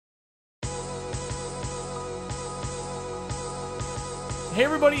Hey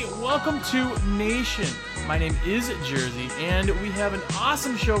everybody, welcome to Nation. My name is Jersey, and we have an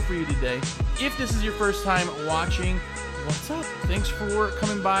awesome show for you today. If this is your first time watching, what's up? Thanks for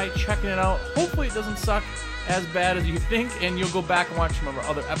coming by, checking it out. Hopefully it doesn't suck as bad as you think, and you'll go back and watch some of our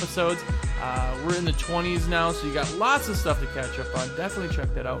other episodes. We're in the 20s now, so you got lots of stuff to catch up on. Definitely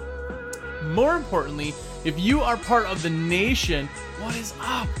check that out. More importantly, if you are part of the Nation, what is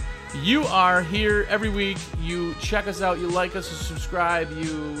up? You are here every week, you check us out, you like us, you subscribe,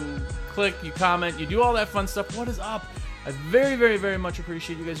 you click, you comment, you do all that fun stuff. What is up? I very, very, very much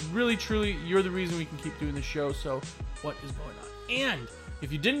appreciate you guys. Really, truly, you're the reason we can keep doing the show, so what is going on? And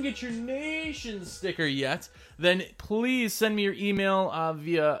if you didn't get your Nation sticker yet, then please send me your email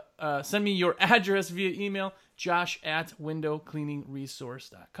send me your address via email,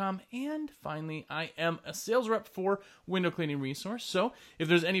 josh@windowcleaningresource.com. And finally, I am a sales rep for Window Cleaning Resource. So if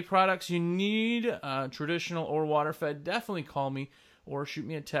there's any products you need, traditional or water fed, definitely call me or shoot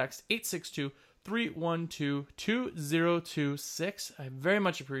me a text, 862-312-2026. I very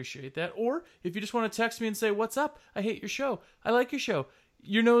much appreciate that. Or if you just want to text me and say, what's up? I hate your show. I like your show.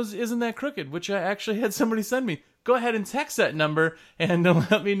 Your nose isn't that crooked, which I actually had somebody send me. Go ahead and text that number and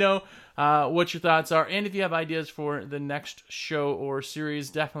let me know what your thoughts are. And if you have ideas for the next show or series,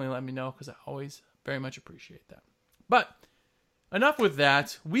 definitely let me know, because I always very much appreciate that. But enough with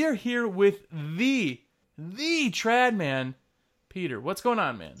that. We are here with the Trad Man, Peter. What's going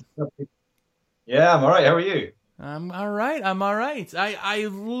on, man? Yeah, I'm all right. How are you? I'm all right. I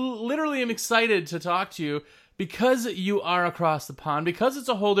literally am excited to talk to you because you are across the pond, because it's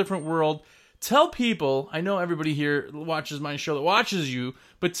a whole different world. Tell people, I know everybody here watches my show that watches you,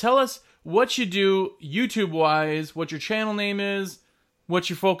 but tell us what you do YouTube-wise, what your channel name is,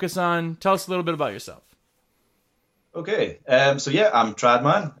 what you focus on. Tell us a little bit about yourself. Okay, so yeah, I'm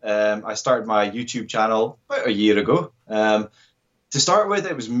Tradman. I started my YouTube channel about a year ago. To start with,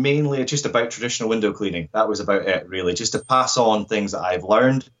 it was mainly just about traditional window cleaning. That was about it, really, just to pass on things that I've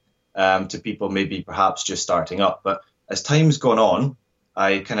learned to people maybe perhaps just starting up. But as time's gone on,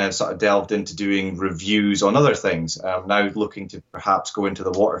 I kind of sort of delved into doing reviews on other things. I'm now looking to perhaps go into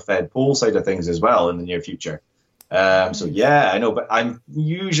the water-fed pole side of things as well in the near future. So yeah, I know, but I'm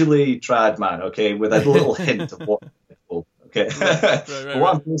usually Tradman, okay, with a little hint of what. Okay, but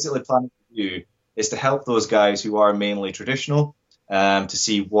what I'm basically planning to do is to help those guys who are mainly traditional to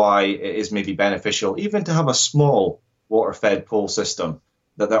see why it is maybe beneficial even to have a small water-fed pole system,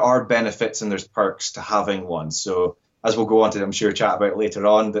 that there are benefits and there's perks to having one. So as we'll go on to, I'm sure, chat about later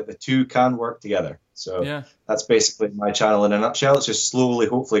on, that the two can work together. So yeah, that's basically my channel in a nutshell. It's just slowly,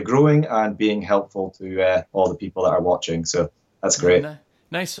 hopefully growing and being helpful to all the people that are watching. So that's great.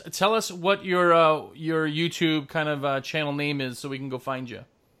 Nice. Tell us what your YouTube kind of channel name is so we can go find you.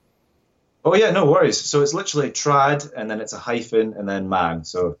 Oh, yeah, no worries. So it's literally Trad, and then it's a hyphen, and then man.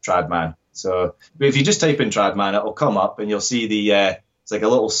 So Tradman. So if you just type in Tradman, it'll come up, and you'll see the... It's like a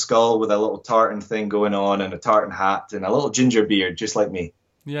little skull with a little tartan thing going on and a tartan hat and a little ginger beard, just like me.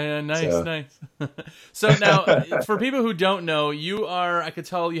 Yeah, nice. So now, for people who don't know, you are, I could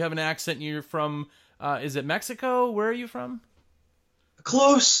tell you have an accent. You're from, is it Mexico? Where are you from?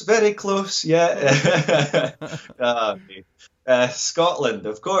 Close, very close, yeah. Scotland,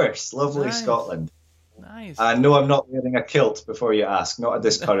 of course. Lovely nice. Scotland. Nice. And no, I'm not wearing a kilt before you ask, not at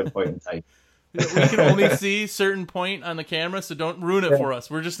this current point in time. We can only see certain point on the camera, so don't ruin it for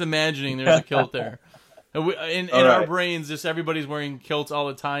us. We're just imagining there's a kilt there. In our brains, just everybody's wearing kilts all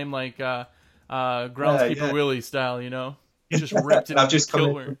the time, like Groundskeeper Willie style, you know? Just ripped it. I've just come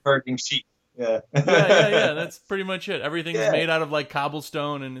in from herding sheep. Yeah. yeah. That's pretty much it. Everything's made out of like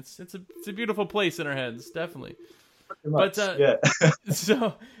cobblestone, and it's a beautiful place in our heads, definitely. But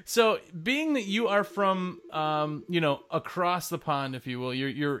so being that you are from across the pond, if you will,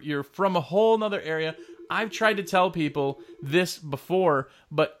 you're from a whole nother area. I've tried to tell people this before,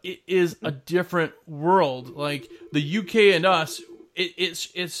 but it is a different world. Like the UK and us,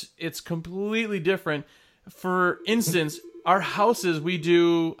 it's completely different. For instance, our houses, I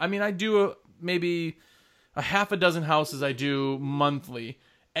do maybe a half a dozen houses I do monthly.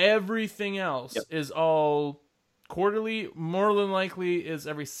 Everything else is all quarterly, more than likely is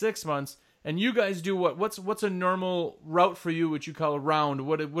every 6 months. And you guys do what? What's a normal route for you, which you call a round?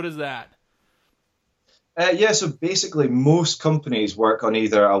 What is that? So basically most companies work on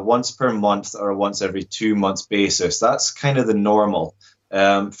either a once per month or a once every 2 months basis. That's kind of the normal.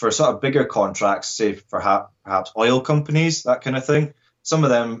 For sort of bigger contracts, say perhaps oil companies, that kind of thing, some of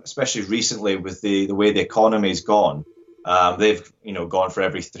them, especially recently with the way the economy's gone, they've gone for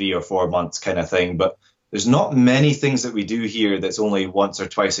every 3 or 4 months kind of thing. But there's not many things that we do here that's only once or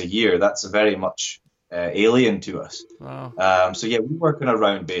twice a year. That's very much alien to us. Wow. So yeah, we work on a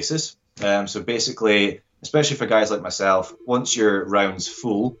round basis. So basically, especially for guys like myself, once your round's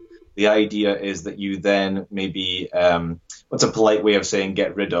full, the idea is that you then maybe, what's a polite way of saying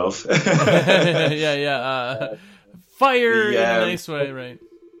get rid of? Fire in a nice way, right?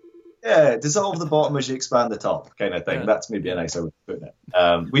 Yeah, dissolve the bottom as you expand the top, kind of thing. Yeah. That's maybe a nicer way of putting it.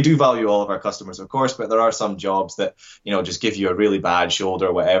 We do value all of our customers, of course, but there are some jobs that, just give you a really bad shoulder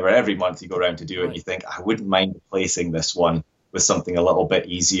or whatever. Every month you go around to do it and you think, I wouldn't mind replacing this one with something a little bit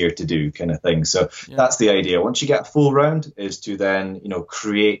easier to do, kind of thing. So that's the idea. Once you get a full round, is to then,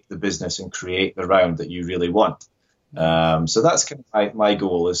 create the business and create the round that you really want. So that's kind of my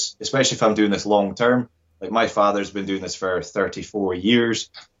goal, is, especially if I'm doing this long term. Like my father's been doing this for 34 years.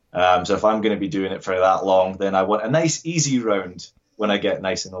 So if I'm going to be doing it for that long, then I want a nice, easy round when I get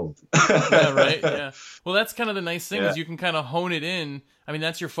nice and old. Yeah, right. Yeah. Well, that's kind of the nice thing is you can kind of hone it in. I mean,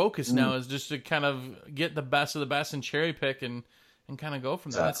 that's your focus now, is just to kind of get the best of the best and cherry pick and kind of go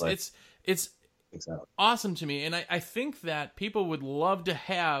from there. Exactly. It's awesome to me. And I think that people would love to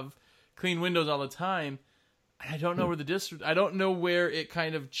have clean windows all the time. I don't know I don't know where it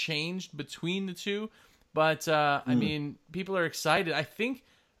kind of changed between the two, but I mean, people are excited. I think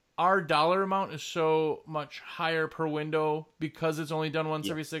our dollar amount is so much higher per window because it's only done once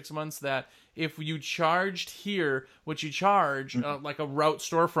every 6 months that if you charged here what you charge, like a route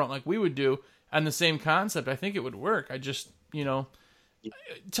storefront like we would do, and the same concept, I think it would work. I just,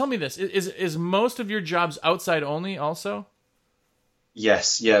 tell me this. Is most of your jobs outside only also?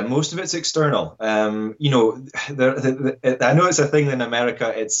 Yes, yeah, most of it's external. I know it's a thing in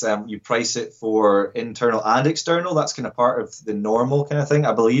America. It's you price it for internal and external. That's kind of part of the normal kind of thing,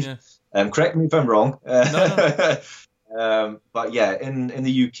 I believe. Yeah. Correct me if I'm wrong. No. But yeah, in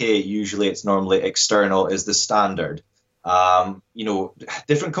the UK, usually it's normally external is the standard.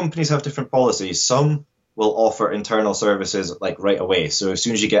 Different companies have different policies. Some will offer internal services like right away. So as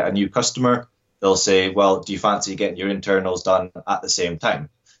soon as you get a new customer, they'll say, well, do you fancy getting your internals done at the same time?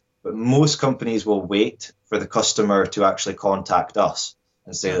 But most companies will wait for the customer to actually contact us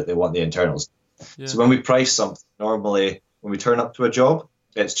and say that they want the internals. Yeah. So when we price something, normally when we turn up to a job,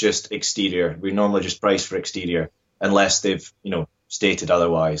 it's just exterior. We normally just price for exterior unless they've, stated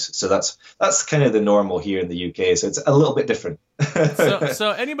otherwise. So that's kind of the normal here in the UK. So it's a little bit different.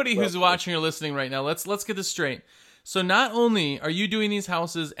 So anybody who's watching or listening right now, let's get this straight. So not only are you doing these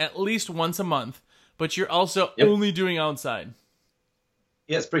houses at least once a month, but you're also only doing outside.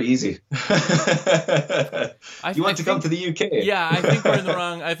 Yeah, it's pretty easy. You want to come to the UK? Yeah, I think we're in the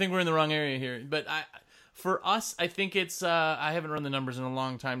wrong. I think we're in the wrong area here. But for us, I think it's. I haven't run the numbers in a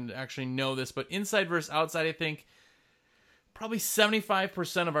long time to actually know this, but inside versus outside, I think probably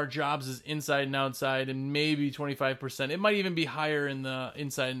 75% of our jobs is inside and outside, and maybe 25%. It might even be higher in the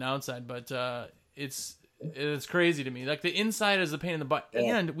inside and outside, but it's crazy to me. Like the inside is a pain in the butt.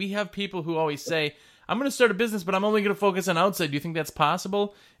 Yeah. And we have people who always say, I'm going to start a business, but I'm only going to focus on outside. Do you think that's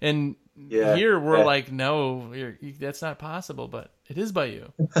possible? And here we're like, no, that's not possible, but it is by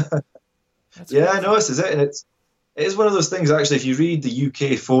you. I know this is it. And it is one of those things, actually, if you read the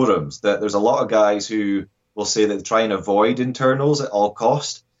UK forums, that there's a lot of guys who will say that they try and avoid internals at all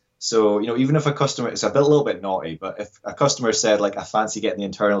cost. So, even if a customer, it's a little bit naughty, but if a customer said, like, I fancy getting the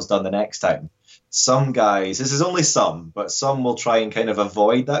internals done the next time, some guys, this is only some, but some will try and kind of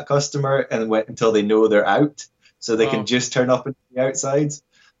avoid that customer and wait until they know they're out, so they can just turn up into the outsides.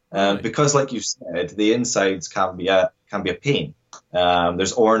 Because, like you said, the insides can be a pain.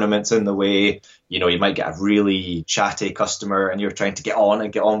 There's ornaments in the way. You might get a really chatty customer, and you're trying to get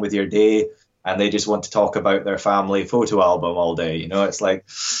on with your day, and they just want to talk about their family photo album all day. It's like,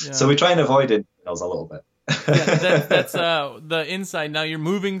 so we try and avoid internals a little bit. That's the inside. Now you're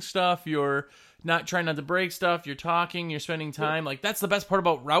moving stuff. You're not trying not to break stuff. You're talking. You're spending time. Like that's the best part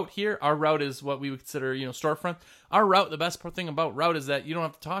about route here. Our route is what we would consider, storefront. Our route. The best thing about route is that you don't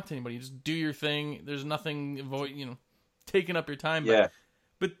have to talk to anybody. You just do your thing. There's nothing taking up your time.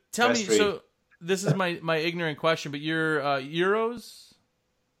 But tell me. So this is my ignorant question. But your euros.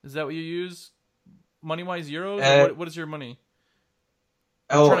 Is that what you use? Money-wise, euros? What is your money?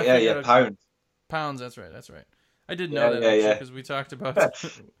 Pounds. Pounds, that's right. I did know that because we talked about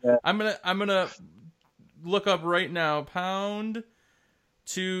it. I'm gonna look up right now, pound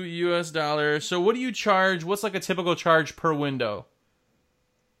to US dollar. So what do you charge? What's like a typical charge per window?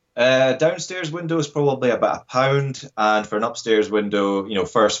 Downstairs window is probably about £1, and for an upstairs window,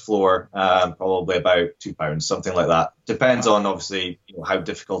 first floor, probably about £2, something like that. Depends on obviously how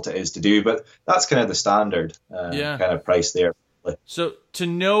difficult it is to do, but that's kind of the standard kind of price there. So to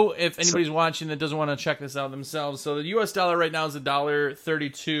know if anybody's watching that doesn't want to check this out themselves, so the US dollar right now is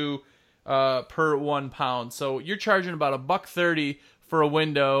 $1.32. per 1 pound. So you're charging about $1.30 for a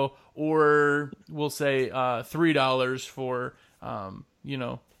window, or we'll say $3 for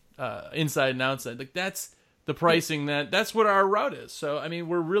inside and outside. Like that's the pricing that's what our route is. So I mean,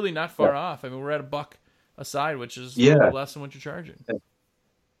 we're really not far off. I mean, we're at $1 a side, which is a little bit less than what you're charging.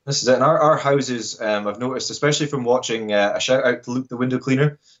 This is it. And our houses, I've noticed, especially from watching a shout out to Luke the window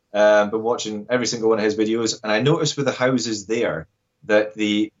cleaner, but watching every single one of his videos, and I noticed with the houses there that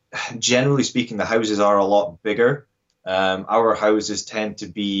generally speaking, the houses are a lot bigger. Our houses tend to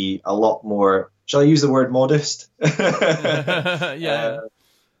be a lot more, shall I use the word modest? Yeah.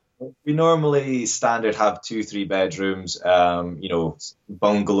 We normally standard have 2-3 bedrooms,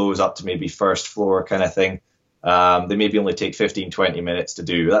 bungalows up to maybe first floor kind of thing. They maybe only take 15-20 minutes to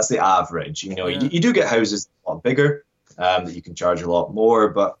do. That's the average. You do get houses a lot bigger that you can charge a lot more,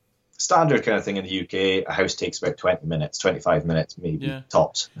 but standard kind of thing in the UK, a house takes about 20 minutes, 25 minutes maybe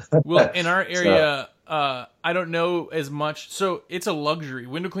tops. Well, in our area, I don't know as much. So it's a luxury.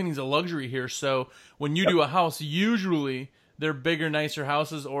 Window cleaning is a luxury here. So when you do a house, usually they're bigger, nicer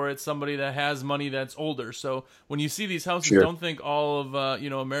houses, or it's somebody that has money that's older. So when you see these houses, don't think all of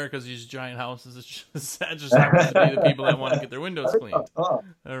America's these giant houses. That just happens to be the people that want to get their windows cleaned. All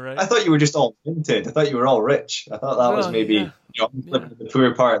right. I thought you were just all vintage. I thought you were all rich. I thought that was maybe living in the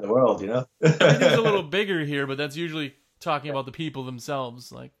poor part of the world. Everything's a little bigger here, but that's usually talking about the people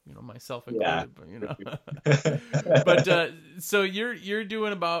themselves, like myself included. But so you're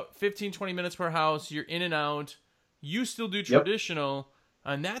doing about 15-20 minutes per house. You're in and out. You still do traditional,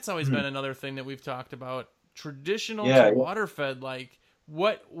 and that's always been another thing that we've talked about. Traditional to water fed. Like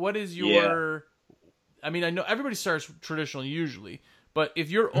what is your? I mean, I know everybody starts traditional usually, but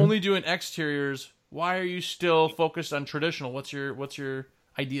if you're only doing exteriors, why are you still focused on traditional? What's your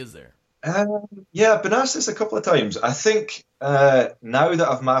ideas there? I've been asked this a couple of times. I think now that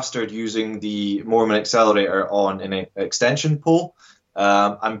I've mastered using the Mormon accelerator on an extension pole,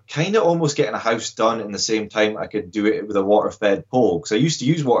 I'm kind of almost getting a house done in the same time I could do it with a water-fed pole, because I used to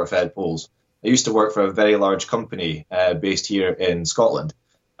use water-fed poles. I used to work for a very large company based here in Scotland.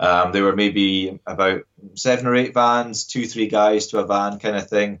 They were maybe about 7 or 8 vans, 2-3 guys to a van kind of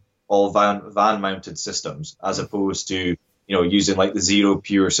thing, all van-mounted systems, as opposed to using like the Zero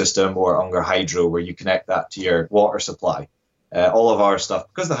Pure system or Unger Hydro, where you connect that to your water supply. All of our stuff,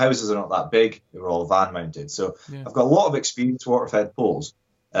 because the houses are not that big, they were all van mounted. So I've got a lot of experience water-fed poles.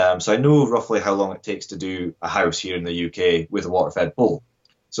 So I know roughly how long it takes to do a house here in the UK with a water-fed pole.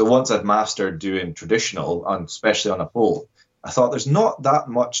 So once I've mastered doing traditional, especially on a pole, I thought there's not that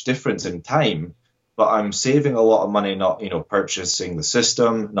much difference in time, but I'm saving a lot of money not, purchasing the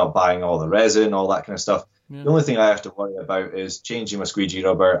system, not buying all the resin, all that kind of stuff. The only thing I have to worry about is changing my squeegee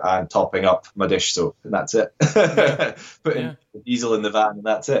rubber and topping up my dish soap, and that's it. Putting the diesel in the van, and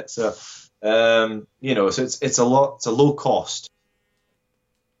that's it. So, so it's a low cost.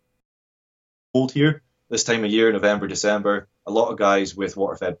 Cold here this time of year, November, December, a lot of guys with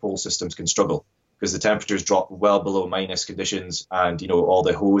water-fed pole systems can struggle because the temperatures drop well below minus conditions, and all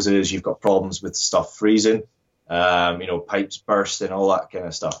the hoses, you've got problems with stuff freezing, pipes bursting, all that kind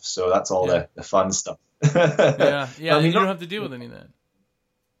of stuff. So that's all the fun stuff. I mean, you don't have to deal with any of that.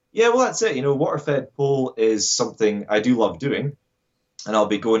 Yeah, well, that's it. Water-fed pole is something I do love doing, and I'll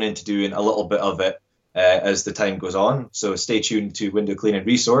be going into doing a little bit of it as the time goes on. So stay tuned to Window Cleaning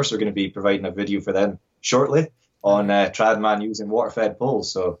Resource. We're going to be providing a video for them shortly on Tradman using water-fed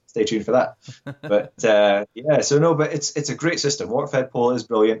poles. So stay tuned for that. But but it's a great system. Water-fed pole is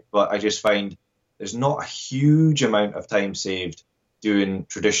brilliant, but I just find there's not a huge amount of time saved doing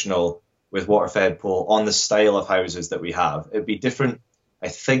traditional with water-fed pole on the style of houses that we have. It'd be different, I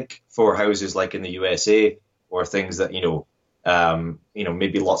think, for houses like in the USA or things that,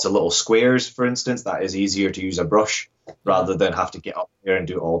 maybe lots of little squares, for instance. That is easier to use a brush rather than have to get up there and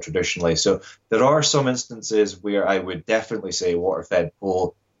do it all traditionally. So there are some instances where I would definitely say water-fed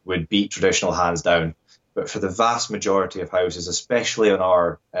pole would beat traditional hands down. But for the vast majority of houses, especially on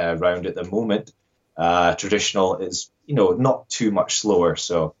our round at the moment, traditional is not too much slower,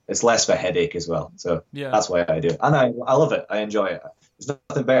 so it's less of a headache as well. So that's why I do it, and I love it. I enjoy it. There's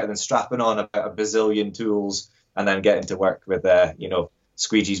nothing better than strapping on about a bazillion tools and then getting to work with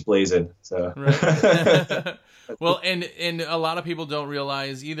squeegees blazing. So right. Well, and a lot of people don't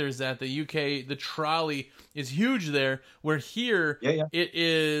realize either is that the UK, the trolley is huge there, where here it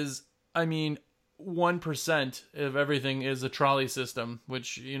is, I mean, 1% of everything is a trolley system,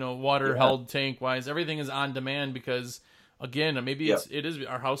 which water held tank wise, everything is on demand because again, maybe it is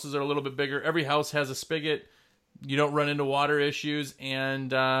our houses are a little bit bigger. Every house has a spigot. You don't run into water issues,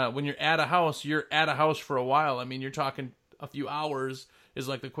 and when you're at a house, you're at a house for a while. I mean, you're talking a few hours is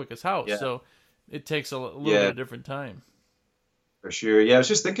like the quickest house. Yeah. So it takes a little Yeah. bit of different time. For sure. Yeah, I was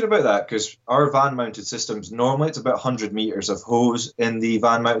just thinking about that because our van mounted systems, normally it's about 100 meters of hose in the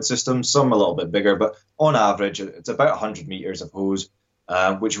van mounted system, some a little bit bigger, but on average, it's about 100 meters of hose,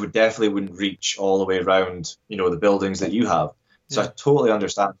 which would definitely wouldn't reach all the way around, the buildings that you have. So Yeah. I totally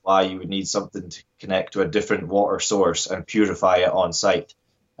understand why you would need something to connect to a different water source and purify it on site.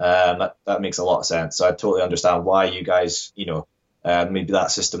 That makes a lot of sense. So I totally understand why you guys, maybe that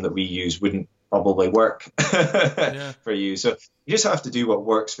system that we use wouldn't probably work Yeah. for you. So you just have to do what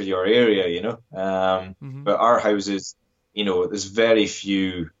works for your area. Mhm. But our houses, there's very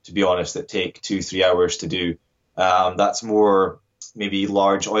few, to be honest, that take 2-3 hours to do. That's more maybe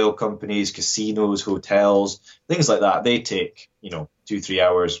large oil companies, casinos, hotels, things like that. They take, 2-3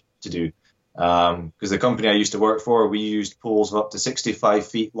 hours to do. Because the company I used to work for, we used poles of up to 65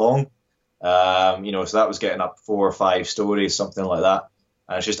 feet long. So that was getting up 4 or 5 stories, something like that.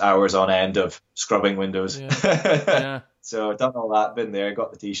 And it's just hours on end of scrubbing windows. Yeah. Yeah. So done all that, been there,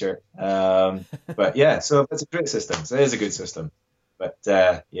 got the t-shirt. But yeah, so it's a great system. So it is a good system. But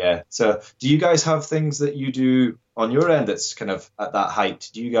yeah, so do you guys have things that you do on your end that's kind of at that height?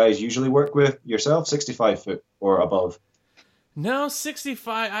 Do you guys usually work with yourself, 65 foot or above? No,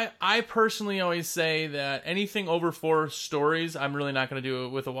 65. I personally always say that anything over 4 stories, I'm really not going to do it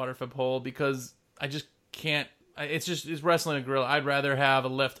with a water fed pole because I just can't. It's wrestling a grill. I'd rather have a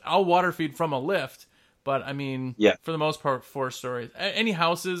lift. I'll water feed from a lift, but I mean, Yeah. for the most part, 4 stories. Any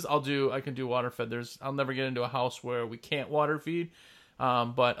houses, I can do water fed. I'll never get into a house where we can't water feed.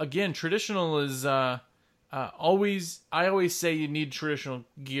 But again, traditional is always. I always say you need traditional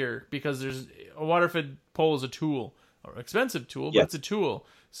gear because there's a water fed pole is a tool, or expensive tool, but Yeah. it's a tool.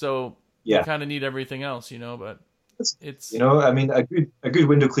 So Yeah. you kind of need everything else, but it's I mean, a good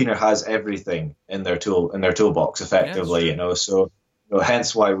window cleaner has everything in their toolbox effectively, true. So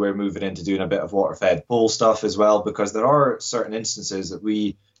hence why we're moving into doing a bit of water fed pole stuff as well, because there are certain instances that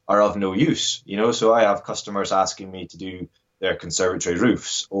we are of no use, So I have customers asking me to do their conservatory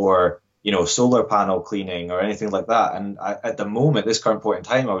roofs or solar panel cleaning or anything like that, and at the moment, this current point in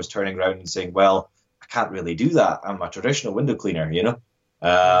time, I was turning around and saying, well, I can't really do that. I'm a traditional window cleaner,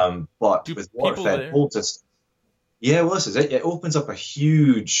 But Do with water people fed there- pole systems. Yeah, well, this is it. It opens up a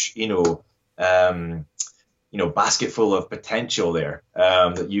huge, basket full of potential there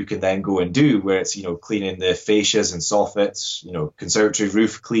that you can then go and do, where it's, cleaning the fascias and soffits, conservatory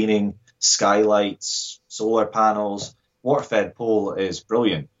roof cleaning, skylights, solar panels. Water-fed pole is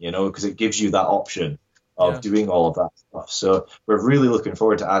brilliant, because it gives you that option of doing all of that stuff. So we're really looking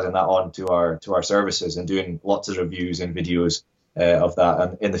forward to adding that on to our services and doing lots of reviews and videos of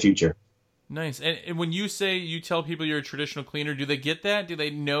that in the future. Nice. And when you say you tell people you're a traditional cleaner, do they get that? Do they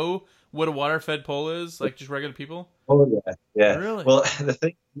know what a water-fed pole is, like just regular people? Oh, yeah. Really? Well, the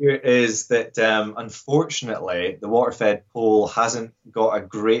thing here is that, unfortunately, the water-fed pole hasn't got a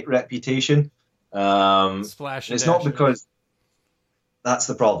great reputation. Splash and It's not dashes. because that's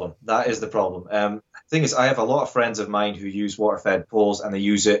the problem. That is the problem. The thing is, I have a lot of friends of mine who use water-fed poles, and they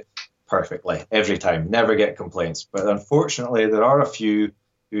use it perfectly every time, never get complaints. But unfortunately, there are a few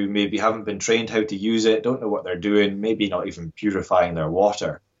who maybe haven't been trained how to use it, don't know what they're doing, maybe not even purifying their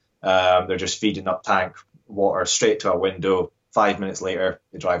water. They're just feeding up tank water straight to a window. 5 minutes later,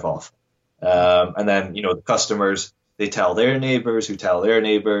 they drive off. And then, the customers, they tell their neighbors who tell their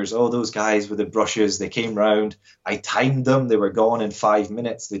neighbors, oh, those guys with the brushes, they came round. I timed them. They were gone in 5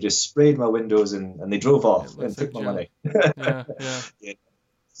 minutes. They just sprayed my windows and they drove off and took my money. Yeah. Yeah.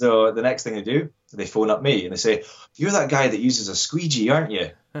 So the next thing they do, they phone up me and they say, you're that guy that uses a squeegee, aren't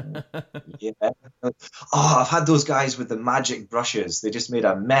you? Yeah. Oh, I've had those guys with the magic brushes. They just made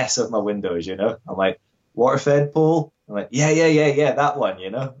a mess of my windows, I'm like, water-fed pole? I'm like, yeah, that one,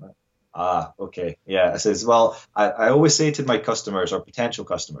 Ah, okay. Yeah. I says, well, I always say to my customers or potential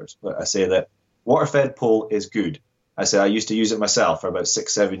customers, but I say that water-fed pole is good. I said, I used to use it myself for about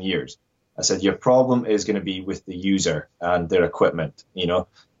 6-7 years. I said, your problem is going to be with the user and their equipment,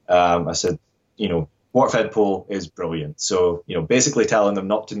 I said, water-fed pole is brilliant. So, basically telling them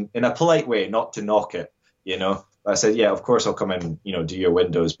not to, in a polite way, not to knock it, I said, yeah, of course I'll come and, do your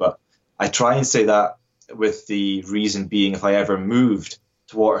windows. But I try and say that with the reason being, if I ever moved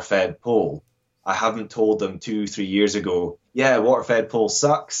to water-fed pole, I haven't told them 2-3 years ago, yeah, water-fed pole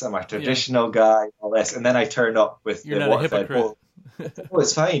sucks. I'm a traditional guy, all this. And then I turn up with You're the not a water-fed hypocrite. pole. Oh,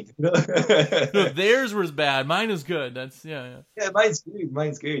 it's fine. No, theirs was bad. Mine is good. That's yeah. Yeah,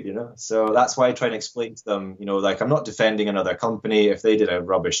 mine's good. So that's why I try and explain to them, like I'm not defending another company. If they did a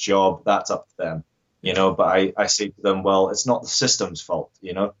rubbish job, that's up to them, But I say to them, well, it's not the system's fault,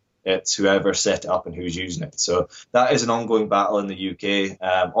 It's whoever set it up and who's using it. So that is an ongoing battle in the UK,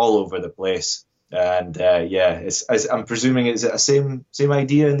 all over the place. And I'm presuming, is it a same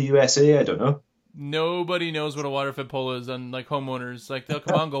idea in the USA? I don't know. Nobody knows what a water fed pole is, and like homeowners, like they'll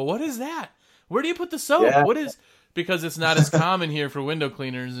come out and go, "What is that? Where do you put the soap? Yeah. What is?" Because it's not as common here for window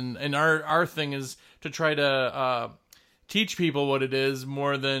cleaners, and our thing is to try to teach people what it is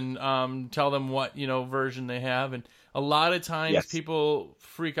more than tell them what version they have. And a lot of times people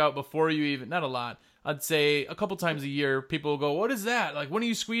freak out before you even. Not a lot. I'd say a couple times a year, people will go, "What is that? Like, when are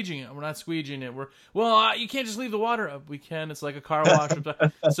you squeegeeing it?" We're not squeegeeing it. You can't just leave the water up. We can. It's like a car wash.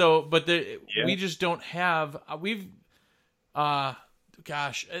 So, but we just don't have.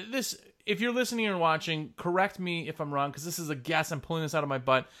 This. If you're listening and watching, correct me if I'm wrong, because this is a guess. I'm pulling this out of my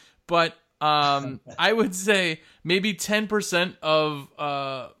butt, but I would say maybe 10%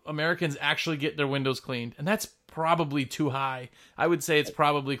 of Americans actually get their windows cleaned, and that's probably too high. I would say it's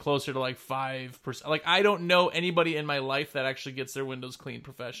probably closer to like 5%. Like, I don't know anybody in my life that actually gets their windows cleaned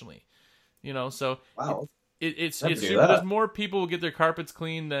professionally. So wow. It's super. There's more people who get their carpets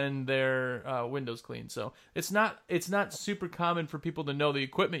cleaned than their windows cleaned. So it's not super common for people to know the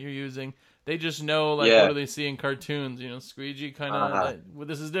equipment you're using. They just know what do they see in cartoons? Squeegee kind of. Well,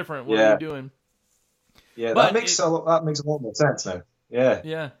 this is different. What are you doing? Yeah, but that makes a lot more sense now.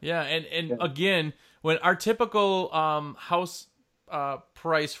 Yeah. Yeah. And again, when our typical house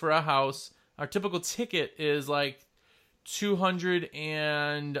price for a house, our typical ticket is like $200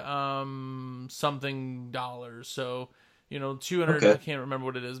 and something dollars. So 200. Okay. I can't remember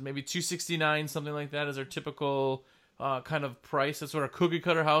what it is. Maybe $269, something like that, is our typical kind of price. That's what our cookie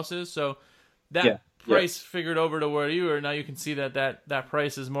cutter house is. So that price figured over to where you are now, you can see that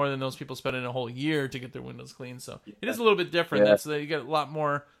price is more than those people spending a whole year to get their windows cleaned. So it is a little bit different. That's you get a lot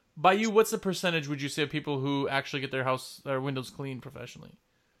more. By you, what's the percentage would you say of people who actually get their windows cleaned professionally?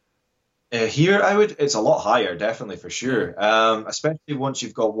 Here, it's a lot higher, definitely, for sure. Especially once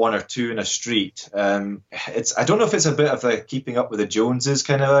you've got one or two in a street. I don't know if it's a bit of a keeping up with the Joneses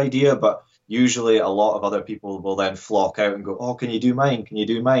kind of idea, but usually a lot of other people will then flock out and go, "Oh, can you do mine? Can you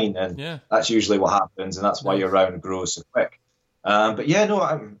do mine?" And that's usually what happens, and that's why your round grows so quick. But yeah, no,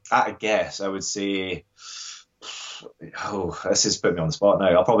 I'm at a guess. I would say, this has put me on the spot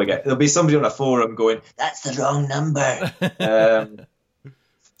now. There'll be somebody on a forum going, "That's the wrong number."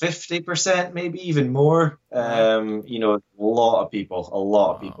 50%, maybe even more. A lot of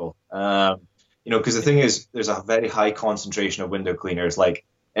people. Because the thing is, there's a very high concentration of window cleaners. Like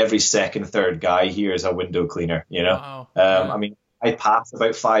every second, third guy here is a window cleaner. Wow. I mean, I pass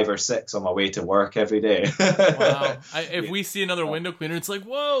about 5 or 6 on my way to work every day. Wow. If we see another window cleaner, it's like,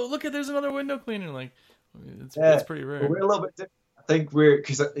 whoa, look there's another window cleaner. Like, it's pretty rare. We're a little bit different. I think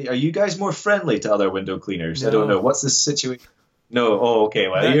because are you guys more friendly to other window cleaners? No. I don't know. What's the situation? No. Oh, okay.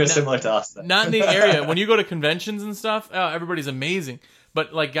 Well, you're similar to us then. Not in the area. When you go to conventions and stuff, everybody's amazing.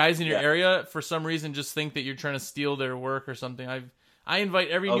 But like guys in your area, for some reason, just think that you're trying to steal their work or something. I invite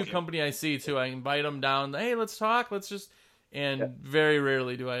every new company I see too. I invite them down. Hey, let's talk. Let's just. And very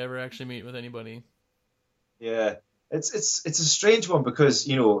rarely do I ever actually meet with anybody. Yeah, it's a strange one because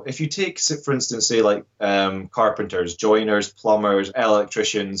if you take, for instance, say like carpenters, joiners, plumbers,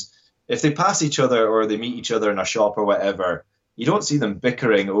 electricians, if they pass each other or they meet each other in a shop or whatever, you don't see them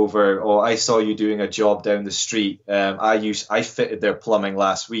bickering over, "Oh, I saw you doing a job down the street. I fitted their plumbing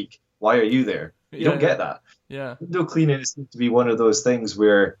last week. Why are you there?" You don't get that. Yeah. Window cleaning seems to be one of those things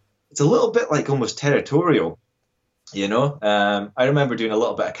where it's a little bit like almost territorial. I remember doing a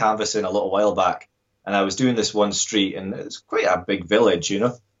little bit of canvassing a little while back, and I was doing this one street, and it's quite a big village,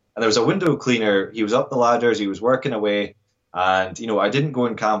 and there was a window cleaner. He was up the ladders, he was working away, and I didn't go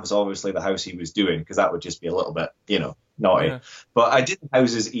and canvass obviously the house he was doing because that would just be a little bit naughty. Yeah. But I did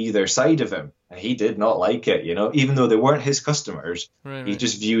houses either side of him, and he did not like it. Even though they weren't his customers, he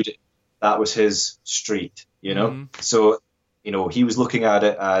just viewed it that was his street. Mm-hmm. So he was looking at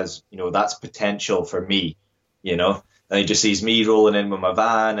it as that's potential for me. And he just sees me rolling in with my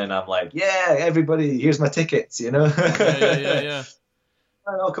van, and I'm like, "Yeah, everybody, here's my tickets." Yeah.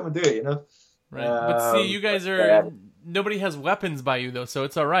 I'll come and do it. Right. But see, you guys are. Nobody has weapons by you though, so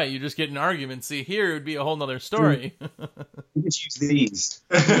it's all right. You just get in arguments. See, here it would be a whole nother story. We just use these.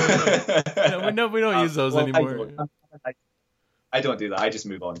 we don't use those anymore. I don't do that. I just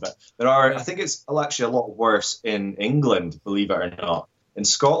move on. But there are. I think it's actually a lot worse in England, believe it or not. In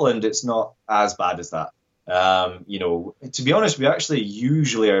Scotland, it's not as bad as that. To be honest, we actually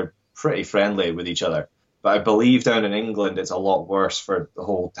usually are pretty friendly with each other. But I believe down in England, it's a lot worse for the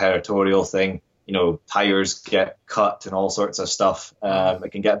whole territorial thing. Tires get cut and all sorts of stuff.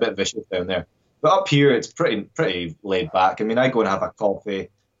 It can get a bit vicious down there. But up here, it's pretty laid back. I mean, I go and have a coffee.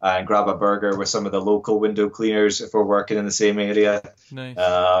 and grab a burger with some of the local window cleaners if we're working in the same area. Nice.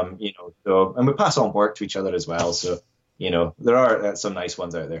 And we pass on work to each other as well. So, there are some nice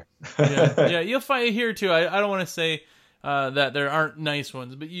ones out there. Yeah, you'll find it here too. I don't want to say that there aren't nice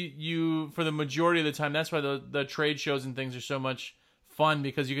ones, but you for the majority of the time, that's why the trade shows and things are so much fun,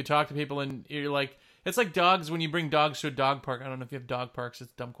 because you could talk to people and you're like, it's like dogs when you bring dogs to a dog park. I don't know if you have dog parks.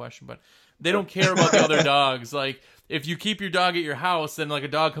 It's a dumb question, but they don't care about the other dogs. Like, if you keep your dog at your house, then like a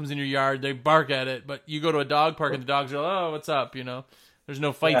dog comes in your yard, they bark at it. But you go to a dog park and the dogs are like, oh, what's up? There's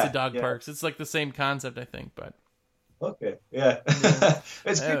no fights at dog parks. It's like the same concept, I think. But okay, yeah.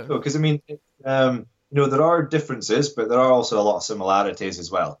 It's good though, because there are differences, but there are also a lot of similarities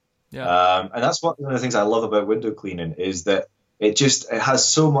as well. Yeah. And that's one of the things I love about window cleaning, is that it has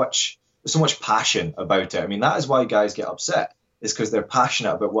so much passion about it. I mean, that is why guys get upset, is because they're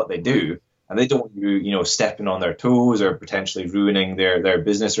passionate about what they do, and they don't want you stepping on their toes or potentially ruining their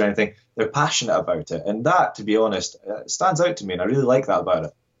business or anything. They're passionate about it, and that, to be honest, stands out to me, and I really like that about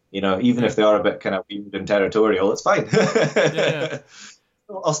it. Even if they are a bit kind of weird and territorial, it's fine. Yeah.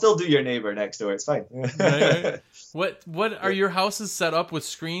 I'll still do your neighbor next door. It's fine. Right. What are your houses set up with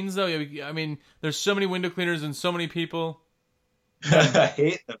screens though? I mean, there's so many window cleaners and so many people. I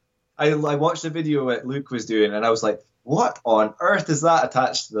hate them. I watched the video that Luke was doing, and I was like, what on earth is that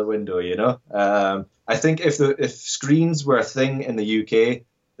attached to the window? I think if screens were a thing in the UK,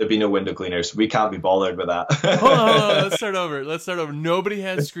 there'd be no window cleaners. We can't be bothered with that. Hold on. Let's start over. Nobody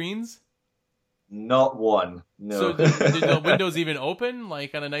has screens? Not one. No. So do the windows even open?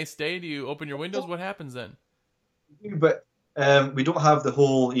 Like on a nice day, do you open your windows? What happens then? But we don't have the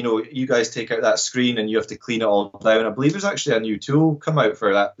whole, you guys take out that screen and you have to clean it all down. I believe there's actually a new tool come out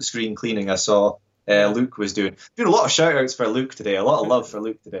for that screen cleaning. I saw Luke was doing a lot of shout outs for Luke today, a lot of love for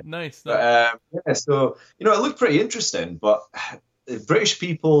Luke today. Nice. But, so it looked pretty interesting, but British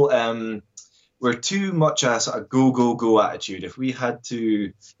people we're too much a sort of go attitude. If we had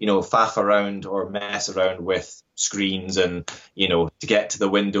to faff around or mess around with screens and to get to the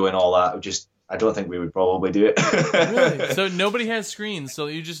window and all that, I don't think we would probably do it. Really? So nobody has screens, so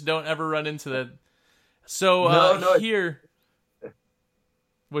you just don't ever run into that. So no. Here,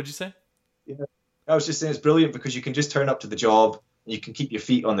 what'd you say? Yeah, I was just saying it's brilliant because you can just turn up to the job. You can keep your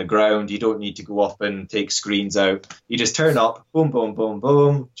feet on the ground. You don't need to go up and take screens out. You just turn up, boom, boom, boom,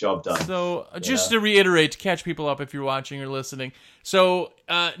 boom, job done. So just to reiterate, to catch people up if you're watching or listening. So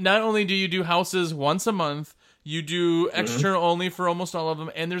not only do you do houses once a month, you do external only for almost all of them,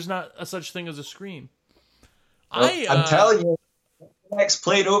 and there's not a such thing as a screen. I'm telling you, next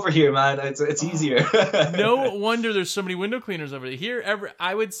plate over here, man. It's easier. No wonder there's so many window cleaners over here.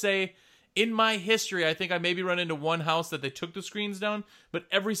 I would say, in my history, I think I maybe run into one house that they took the screens down, but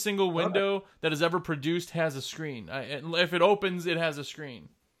every single window that is ever produced has a screen. If it opens, it has a screen.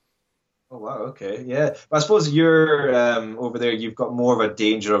 Oh, wow, okay, yeah. But I suppose you're over there, you've got more of a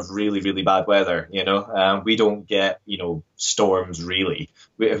danger of really, really bad weather, We don't get, storms, really.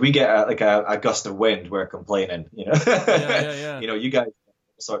 If we get a gust of wind, we're complaining, Yeah. You guys get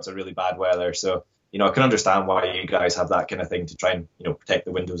all sorts of really bad weather. So, I can understand why you guys have that kind of thing to try and, protect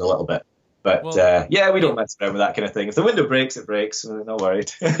the windows a little bit. But, we don't mess around with that kind of thing. If the window breaks, it breaks. No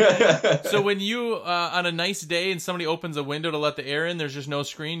worries. So when you, on a nice day and somebody opens a window to let the air in, there's just no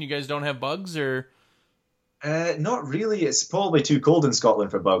screen? You guys don't have bugs, or? Not really. It's probably too cold in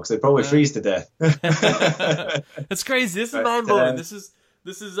Scotland for bugs. They'd probably freeze to death. That's crazy. This is mind-blowing. This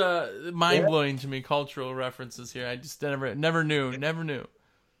is mind-blowing to me, cultural references here. I just never knew.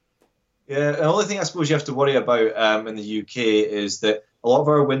 Yeah, the only thing I suppose you have to worry about in the UK is that a lot of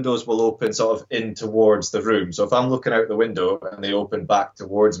our windows will open sort of in towards the room. So if I'm looking out the window and they open back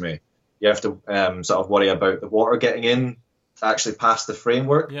towards me, you have to sort of worry about the water getting in actually past the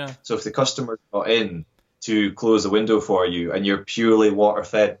framework. Yeah. So if the customer got in to close the window for you and you're purely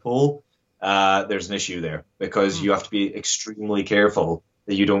water-fed pool, there's an issue there because you have to be extremely careful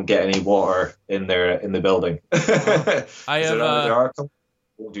that you don't get any water in there in the building. There are companies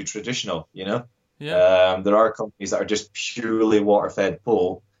that will do traditional, Yeah. There are companies that are just purely water-fed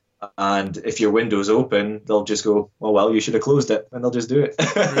pool, and if your window's open, they'll just go, well, you should have closed it, and they'll just do it.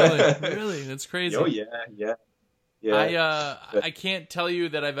 Really, that's crazy. Oh yeah. I can't tell you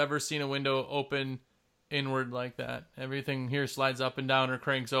that I've ever seen a window open inward like that. Everything here slides up and down or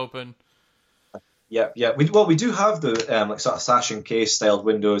cranks open. Yeah. We do have the sort of sash and case styled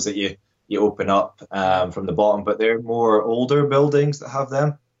windows that you open up from the bottom, but they're more older buildings that have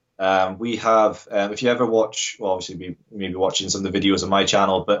them. We have, if you ever watch, well, obviously maybe watching some of the videos on my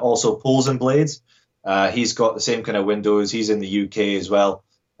channel, but also Poles and Blades. He's got the same kind of windows. He's in the UK as well.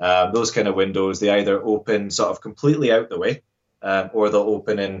 Those kind of windows, they either open sort of completely out the way, or they'll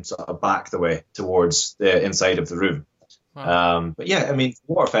open in sort of back the way towards the inside of the room. Wow. But yeah, I mean,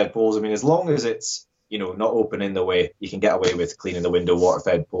 water-fed poles, I mean, as long as it's, not open in the way, you can get away with cleaning the window,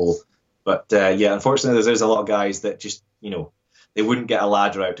 water-fed pole. But yeah, unfortunately, there's a lot of guys that just, they wouldn't get a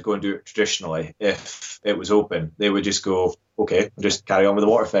ladder out to go and do it traditionally if it was open. They would just go, okay, I'll just carry on with the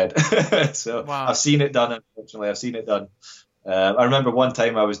water-fed. So Wow. I've seen it done, unfortunately. I've seen it done. I remember one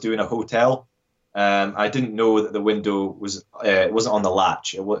time I was doing a hotel. I didn't know that the window was it wasn't on the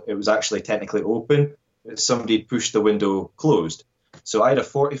latch. It was actually technically open. Somebody had pushed the window closed. So I had a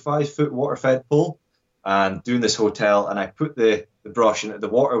 45-foot water-fed pole and doing this hotel, and I put the brush, and the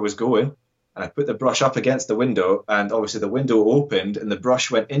water was going, and I put the brush up against the window, and obviously the window opened and the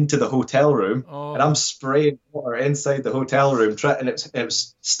brush went into the hotel room, and I'm spraying water inside the hotel room, and it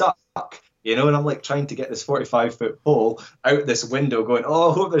was stuck. And I'm like trying to get this 45-foot pole out this window going, I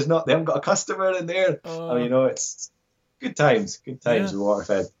hope they haven't got a customer in there. It's good times with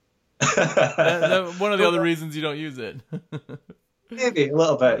water-fed. One of the other reasons you don't use it. Maybe a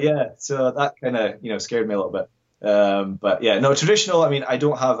little bit, yeah. So that kind of, scared me a little bit. But yeah, no, traditional, I mean, I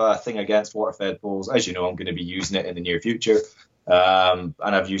don't have a thing against water-fed poles. As you know, I'm going to be using it in the near future. And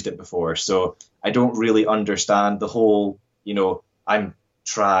I've used it before. So I don't really understand the whole, I'm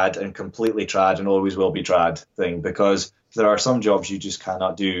trad and completely trad and always will be trad thing, because there are some jobs you just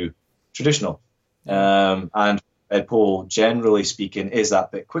cannot do traditional. And a pole, generally speaking, is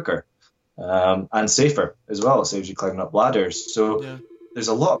that bit quicker and safer as well. It saves you climbing up ladders. So there's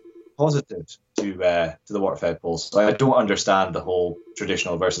a lot of positives to the water-fed poles. So I don't understand the whole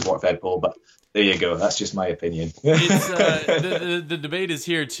traditional versus water-fed pole, but there you go. That's just my opinion. It's, the debate is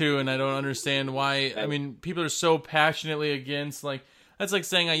here too, and I don't understand why. I mean, people are so passionately against, like, that's like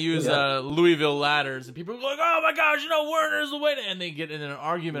saying I use Louisville ladders, and people are like, "Oh my gosh, Werner's the way," and they get in an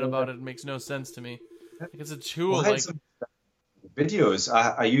argument about it. It makes no sense to me. Like, it's a tool. Well, some videos.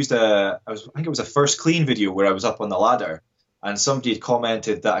 I used I think it was a First Clean video where I was up on the ladder, and somebody had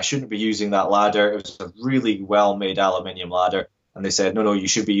commented that I shouldn't be using that ladder. It was a really well-made aluminium ladder, and they said, "No, you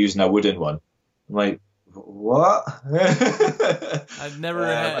should be using a wooden one." I'm like, what? I've never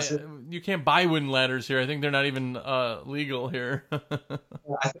had. You can't buy wooden ladders here. I think they're not even legal here.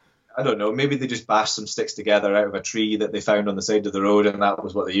 I don't know. Maybe they just bashed some sticks together out of a tree that they found on the side of the road, and that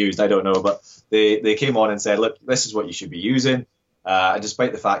was what they used. I don't know. But they came on and said, look, this is what you should be using.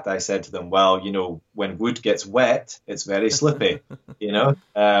 Despite the fact that I said to them, well, when wood gets wet, it's very slippy, No,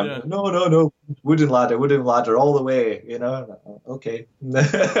 wooden ladder all the way, Okay.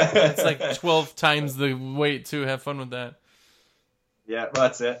 It's like 12 times the weight to have fun with that. Yeah,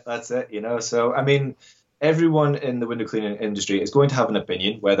 that's it. So, I mean, everyone in the window cleaning industry is going to have an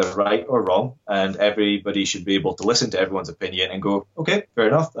opinion, whether right or wrong, and everybody should be able to listen to everyone's opinion and go, okay, fair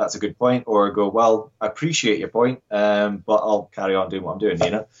enough, that's a good point, or go, well, I appreciate your point, but I'll carry on doing what I'm doing,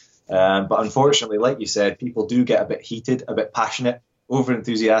 But unfortunately, like you said, people do get a bit heated, a bit passionate,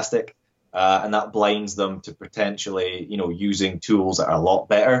 over-enthusiastic, and that blinds them to potentially, using tools that are a lot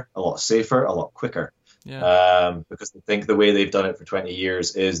better, a lot safer, a lot quicker. Because they think the way they've done it for 20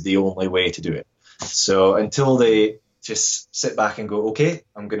 years is the only way to do it. So until they just sit back and go, okay,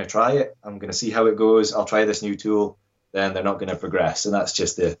 I'm going to try it, I'm going to see how it goes, I'll try this new tool, then they're not going to progress. And that's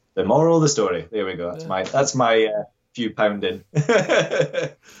just the moral of the story. There we go. That's my few pounding.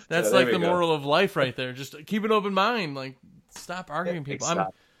 That's so like the moral of life right there. Just keep an open mind. Like, stop arguing people.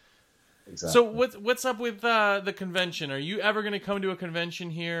 Exactly. So what's up with the convention? Are you ever going to come to a convention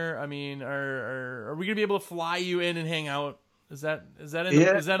here? I mean, are we going to be able to fly you in and hang out? Is that in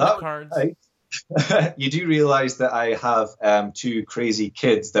the cards? Right. You do realize that I have two crazy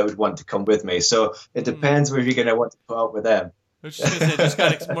kids that would want to come with me, so it depends whether you're going to want to put up with them. I was just gonna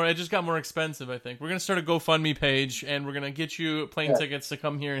say, it just got more expensive, I think. We're going to start a GoFundMe page, and we're going to get you plane tickets to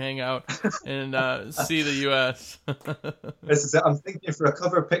come here and hang out and see the U.S. This is it. I'm thinking for a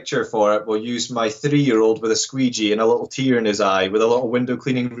cover picture for it, we'll use my 3-year-old with a squeegee and a little tear in his eye with a little window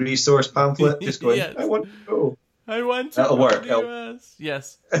cleaning resource pamphlet, just going, I want to go. I want to go to the US.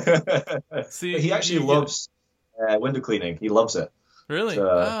 Yes. See, he actually loves window cleaning. He loves it. Really?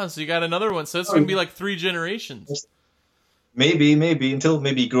 So you got another one. So it's going to be like 3 generations. Maybe until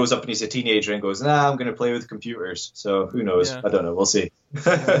maybe he grows up and he's a teenager and goes, I'm going to play with computers. So who knows? Yeah. I don't know. We'll see.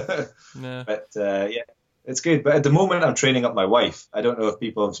 Yeah. But it's good. But at the moment, I'm training up my wife. I don't know if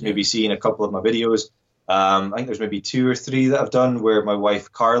people have maybe seen a couple of my videos. I think there's maybe 2 or 3 that I've done where my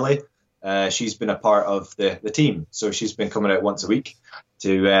wife, Carly, she's been a part of the team. So she's been coming out once a week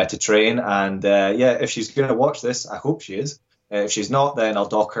to train. And if she's going to watch this, I hope she is. If she's not, then I'll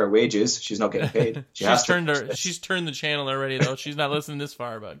dock her wages. She's not getting paid. She's turned the channel already, though. She's not listening this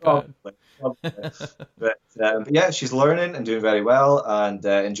far, but go ahead. But yeah, she's learning and doing very well, and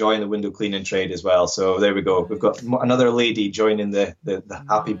enjoying the window cleaning trade as well. So there we go. We've got another lady joining the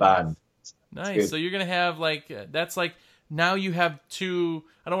happy band. Nice. So you're gonna have that's like now you have two.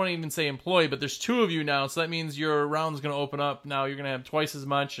 I don't want to even say employee, but there's two of you now. So that means your round's gonna open up. Now you're gonna have twice as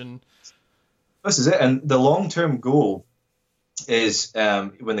much. And this is it. And the long-term goal is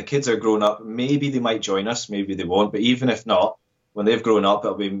when the kids are grown up, maybe they might join us, maybe they won't. But even if not, when they've grown up,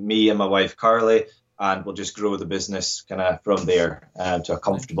 it'll be me and my wife Carly, and we'll just grow the business kind of from there to a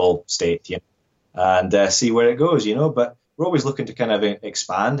comfortable state, and see where it goes, But we're always looking to kind of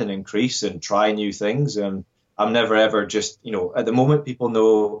expand and increase and try new things. And I'm never ever just, at the moment, people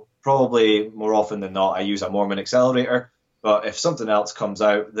know probably more often than not I use a Mormon accelerator. But if something else comes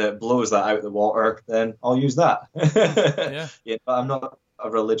out that blows that out of the water, then I'll use that. Yeah, but I'm not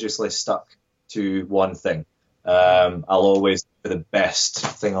religiously stuck to one thing. I'll always do the best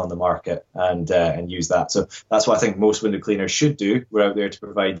thing on the market and use that. So that's what I think most window cleaners should do. We're out there to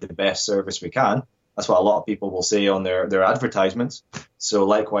provide the best service we can. That's what a lot of people will say on their advertisements. So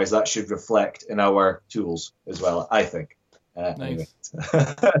likewise, that should reflect in our tools as well, I think. Nice. Anyway.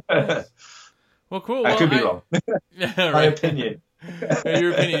 Well, cool. I could be wrong. Yeah, My right. opinion.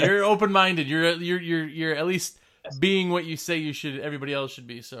 Your opinion. You're open-minded. You're at least being what you say everybody else should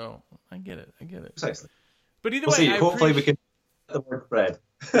be. So I get it. Precisely. But either We'll way, see. Hopefully we can get the word bread.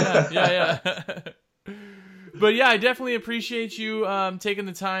 Yeah. But yeah, I definitely appreciate you taking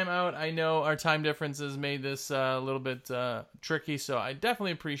the time out. I know our time differences made this a little bit tricky, so I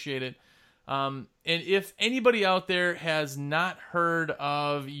definitely appreciate it. And if anybody out there has not heard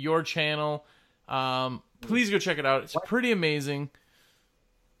of your channel, please go check it out. It's pretty amazing.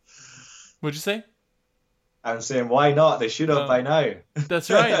 What'd you say? I'm saying, why not? They should have by now. That's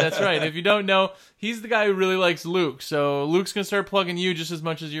right. If you don't know, he's the guy who really likes Luke. So Luke's going to start plugging you just as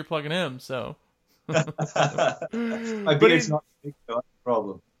much as you're plugging him. So. My beard's not big, so that's a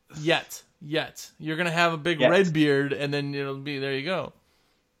problem. Yet. You're going to have a big red beard, and then it'll be, there you go.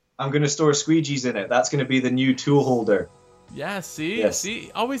 I'm going to store squeegees in it. That's going to be the new tool holder. Yeah,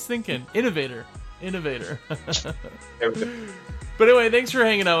 see, always thinking. Innovator. There we go. But anyway, thanks for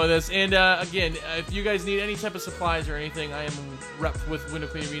hanging out with us. And again, if you guys need any type of supplies or anything, I am rep with Window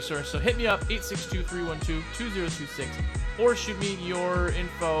Cleaning Resource. So hit me up, 862-312-2026, or shoot me your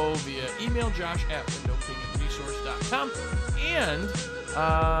info via email, josh@windowcleaningresource.com. And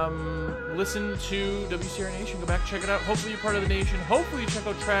listen to WCR Nation. Go back and check it out. Hopefully you're part of the nation. Hopefully you check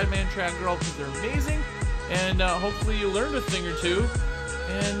out Tradman, Trad Girl, because they're amazing. And hopefully you learned a thing or two.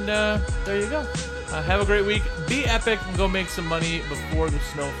 And there you go. Have a great week. Be epic and go make some money before the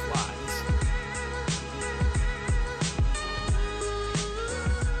snow flies.